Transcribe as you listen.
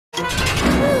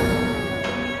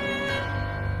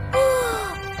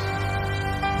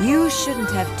You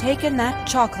shouldn't have taken that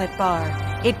chocolate bar.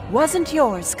 It wasn't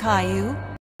yours, Caillou.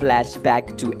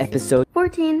 Flashback to episode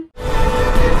 14.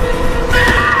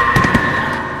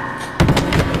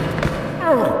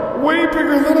 Oh, way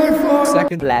bigger than I thought.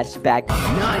 second flashback.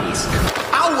 Nice.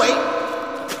 I'll wait.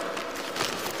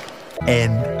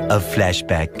 End of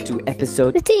flashback. To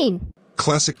episode 15.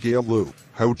 Classic Gail Lou,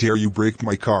 how dare you break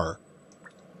my car?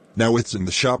 Now it's in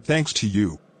the shop thanks to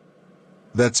you.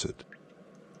 That's it.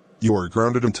 You are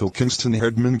grounded until Kingston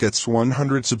Hedman gets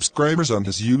 100 subscribers on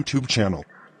his YouTube channel.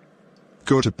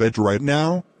 Go to bed right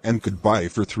now, and goodbye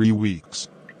for 3 weeks.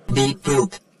 Beep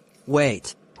boop.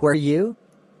 Wait, who are you?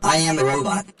 I am a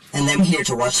robot, and I'm here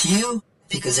to watch you,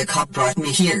 because a cop brought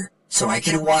me here, so I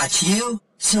can watch you,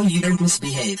 so you don't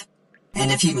misbehave.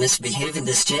 And if you misbehave in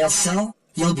this jail cell,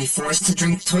 you'll be forced to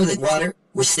drink toilet water,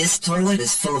 which this toilet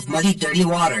is full of muddy, dirty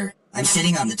water. I'm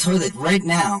sitting on the toilet right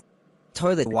now.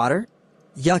 Toilet water?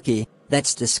 Yucky,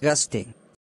 that's disgusting.